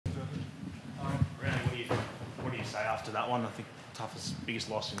after that one? I think toughest, biggest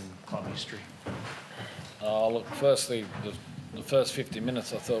loss in club history. Look, firstly, the first 50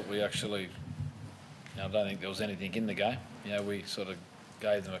 minutes, I thought we actually, I don't think there was anything in the game. We sort of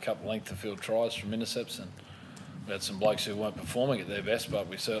gave them a couple of length of field tries from intercepts, and we had some blokes who weren't performing at their best, but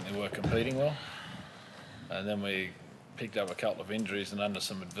we certainly were competing well. And then we picked up a couple of injuries, and under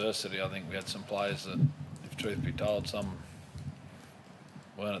some adversity, I think we had some players that, if truth be told, some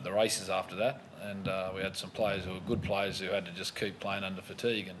weren't at the races after that, and we had some players who were good players who had to just keep playing under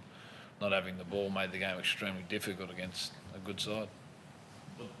fatigue, and not having the ball made the game extremely difficult against a good side.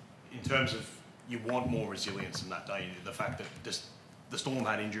 In terms of, you want more resilience in that, don't you? The fact that the Storm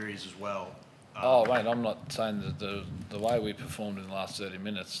had injuries as well. Mate, I'm not saying that the way we performed in the last 30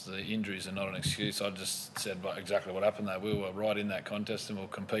 minutes, the injuries are not an excuse. I just said exactly what happened there. We were right in that contest and we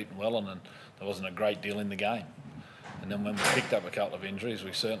were competing well, and there wasn't a great deal in the game. And then when we picked up a couple of injuries,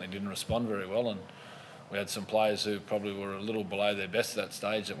 we certainly didn't respond very well, and we had some players who probably were a little below their best at that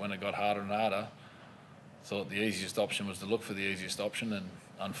stage, that when it got harder and harder, thought the easiest option was to look for the easiest option. And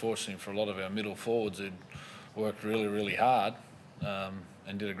unfortunately for a lot of our middle forwards who'd worked really, really hard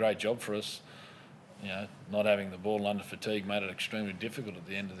and did a great job for us, not having the ball under fatigue made it extremely difficult at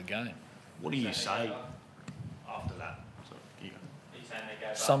the end of the game. What do you say after that?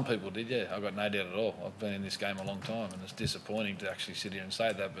 Some people did, yeah. I've got no doubt at all. I've been in this game a long time, and it's disappointing to actually sit here and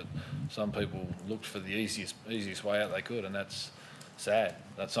say that, but some people looked for the easiest way out they could, and that's sad.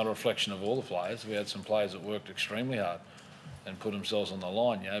 That's not a reflection of all the players. We had some players that worked extremely hard and put themselves on the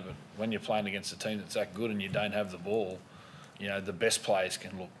line, but when you're playing against a team that's that good and you don't have the ball, the best players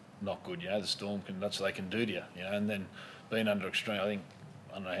can look not good, the Storm that's what they can do to you, and then being under extreme, I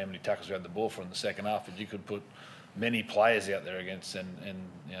don't know how many tackles we had the ball for in the second half, but you could put many players out there against, and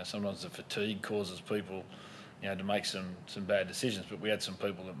sometimes the fatigue causes people to make some bad decisions, but we had some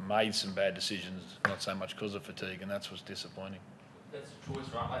people that made some bad decisions, not so much because of fatigue, and that's what's disappointing. That's a choice,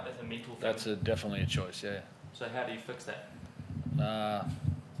 right? Like, that's a mental thing. That's definitely a choice, yeah. So how do you fix that?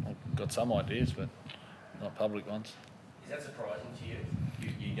 I've got some ideas, but not public ones. Is that surprising to you?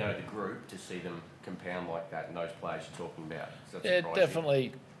 You know the group, to see them compound like that, and those players you're talking about. Yeah,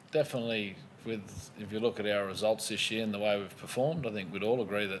 definitely. If you look at our results this year and the way we've performed, I think we'd all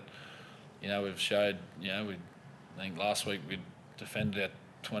agree that we've showed. I think last week we defended our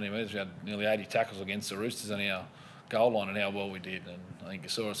 20 metres. We had nearly 80 tackles against the Roosters on our goal line, and how well we did. And I think you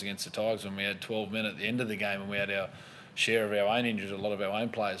saw us against the Tigers when we had 12 men at the end of the game, and we had our share of our own injuries, a lot of our own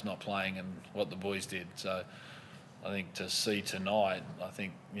players not playing, and what the boys did. So I think to see tonight, I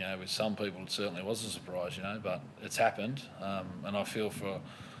think with some people it certainly was a surprise, but it's happened, and I feel for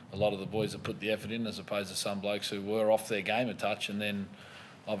a lot of the boys that put the effort in, as opposed to some blokes who were off their game a touch and then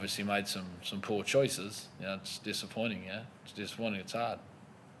obviously made some poor choices. It's disappointing. It's disappointing. It's hard.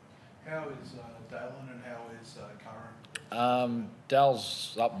 How is Dalen and how is Curran?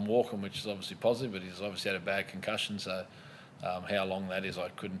 Dal's up and walking, which is obviously positive, but he's obviously had a bad concussion, so how long that is I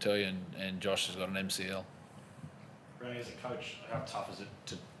couldn't tell you, and Josh has got an MCL. Ray, as a coach, how tough is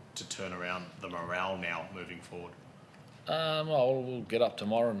it to turn around the morale now moving forward? Well, we'll get up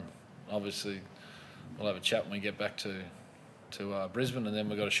tomorrow, and obviously we'll have a chat when we get back to Brisbane, and then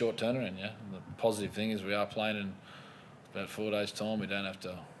we've got a short turnaround. The positive thing is we are playing in about 4 days' time. We don't have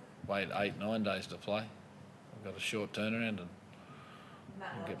to wait 8-9 days to play. We've got a short turnaround, and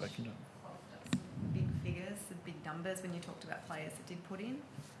we'll get back into it. Big figures, big numbers when you talked about players that did put in.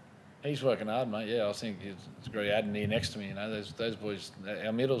 He's working hard, mate. Yeah, I think it's great adding here next to me. Those boys,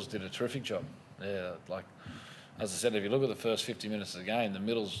 our middles did a terrific job. Yeah, as I said, if you look at the first 50 minutes of the game, the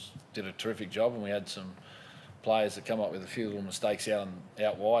middles did a terrific job, and we had some players that come up with a few little mistakes out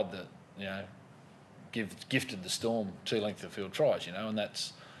wide that gifted the Storm 2 length of field tries. And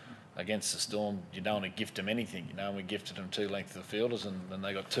that's against the Storm. You don't want to gift them anything. And we gifted them 2 length of fielders, and then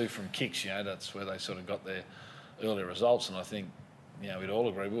they got 2 from kicks. That's where they sort of got their early results, and I think we'd all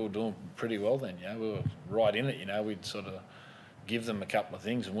agree we were doing pretty well then. We were right in it. We'd sort of give them a couple of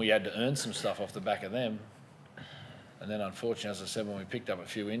things, and we had to earn some stuff off the back of them. And then, unfortunately, as I said, when we picked up a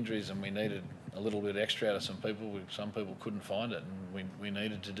few injuries and we needed a little bit extra out of some people couldn't find it, and we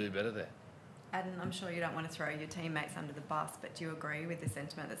needed to do better there. Adam, I'm sure you don't want to throw your teammates under the bus, but do you agree with the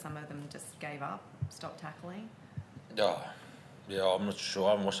sentiment that some of them just gave up, stopped tackling? Yeah, I'm not sure.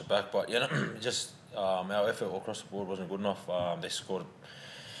 I haven't watched it back, but just our effort all across the board wasn't good enough. They scored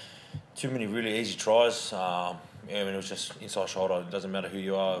too many really easy tries. It was just inside shoulder. It doesn't matter who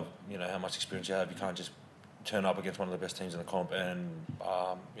you are, how much experience you have. You can't just turn up against one of the best teams in the comp and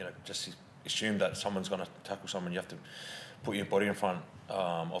just assume that someone's going to tackle someone. You have to put your body in front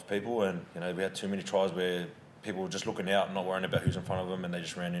of people, and we had too many tries where people were just looking out, not worrying about who's in front of them, and they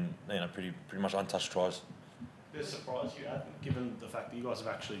just ran in pretty much untouched tries. There's surprise you had, given the fact that you guys have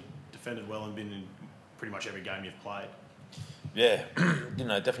actually defended well and been in pretty much every game you've played. Yeah,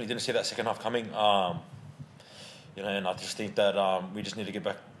 definitely didn't see that second half coming. And I just think that we just need to get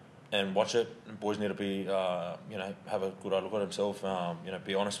back and watch it. The boys need to be, have a good look at themselves.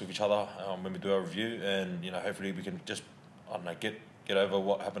 Be honest with each other when we do our review, and hopefully we can just, get over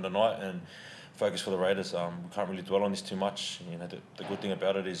what happened tonight and focus for the Raiders. We can't really dwell on this too much. The good thing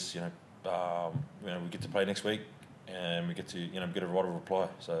about it is, we get to play next week, and we get to, get a right of reply.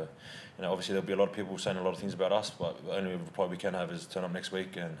 So, obviously there'll be a lot of people saying a lot of things about us, but the only reply we can have is turn up next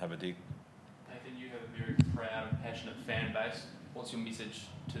week and have a dig. Nathan, you have a very proud and passionate fan base. What's your message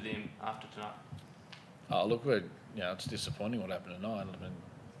to them after tonight? Oh, look, it's disappointing what happened tonight. I mean,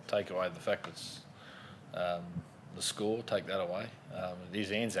 take away the fact it's the score, take that away. It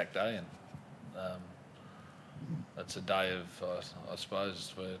is Anzac Day, and it's a day of, I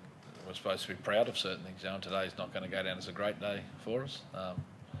suppose, we're supposed to be proud of certain things. And today's not going to go down as a great day for us.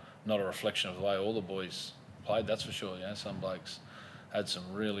 Not a reflection of the way all the boys played, that's for sure. Some blokes had some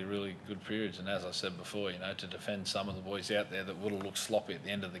really, really good periods, and as I said before, to defend some of the boys out there that would have looked sloppy at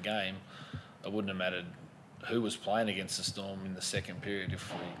the end of the game, it wouldn't have mattered who was playing against the Storm in the second period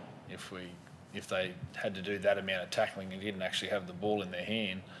if they had to do that amount of tackling and didn't actually have the ball in their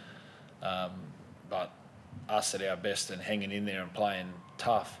hand. But us at our best and hanging in there and playing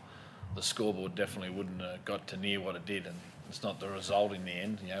tough, the scoreboard definitely wouldn't have got to near what it did, and it's not the result in the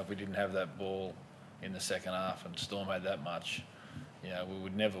end. If we didn't have that ball in the second half and Storm had that much, we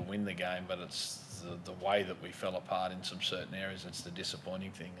would never win the game. But it's the way that we fell apart in some certain areas. It's the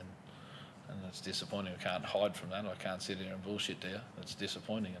disappointing thing, and it's disappointing. I can't hide from that. I can't sit here and bullshit to you. It's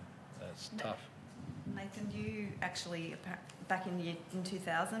disappointing and it's tough. Nathan, you actually, back in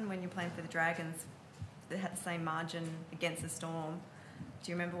 2000 when you were playing for the Dragons, that had the same margin against the Storm.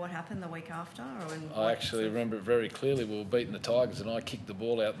 Do you remember what happened the week after? I actually remember it very clearly. We were beating the Tigers and I kicked the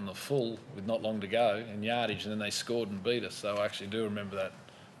ball out in the full with not long to go in yardage, and then they scored and beat us. So I actually do remember that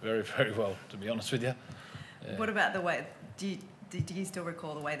very, very well, to be honest with you. Yeah. What about the way, do you still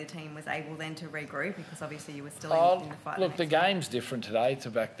recall the way the team was able then to regroup? Because obviously you were still in the fight. Look, the game's different today to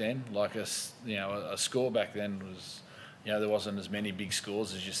back then. Like a score back then was, there wasn't as many big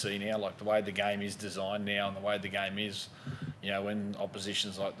scores as you see now. Like the way the game is designed now and the way the game is, when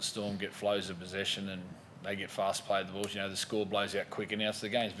oppositions like the Storm get flows of possession and they get fast play of the balls, the score blows out quicker now. So the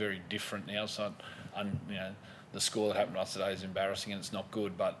game's very different now. So, the score that happened to us today is embarrassing and it's not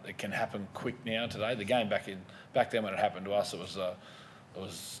good, but it can happen quick now today. The game back then when it happened to us, it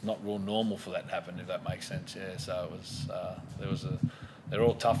was not real normal for that to happen, if that makes sense. Yeah. So it was they're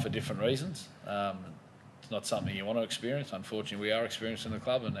all tough for different reasons. It's not something you want to experience. Unfortunately, we are experiencing the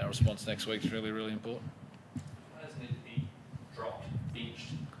club, and our response next week is really, really important. Players need to be dropped,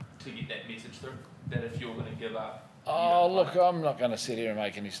 benched to get that message through. That if you're going to give up. Oh, look, I'm not going to sit here and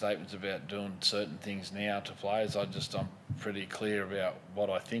make any statements about doing certain things now to players. I'm pretty clear about what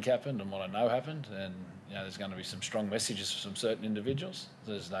I think happened and what I know happened, and there's going to be some strong messages from certain individuals.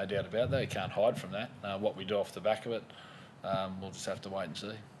 There's no doubt about that. You can't hide from that. What we do off the back of it, we'll just have to wait and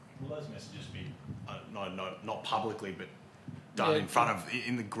see. Will those messages be, not publicly, but done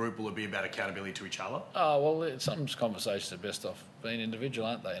in the group? Will it be about accountability to each other? Oh, well, some conversations are best off being individual,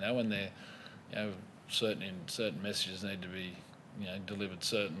 aren't they? When they're, certain messages need to be, delivered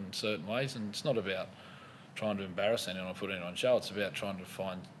certain ways, and it's not about trying to embarrass anyone or put anyone on show. It's about trying to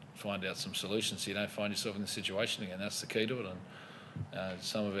find out some solutions so you don't find yourself in this situation again. That's the key to it. And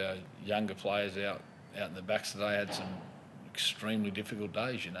some of our younger players out in the backs today had some extremely difficult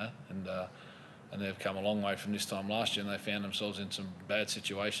days, and they've come a long way from this time last year, and they found themselves in some bad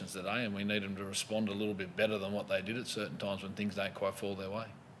situations today, and we need them to respond a little bit better than what they did at certain times when things don't quite fall their way.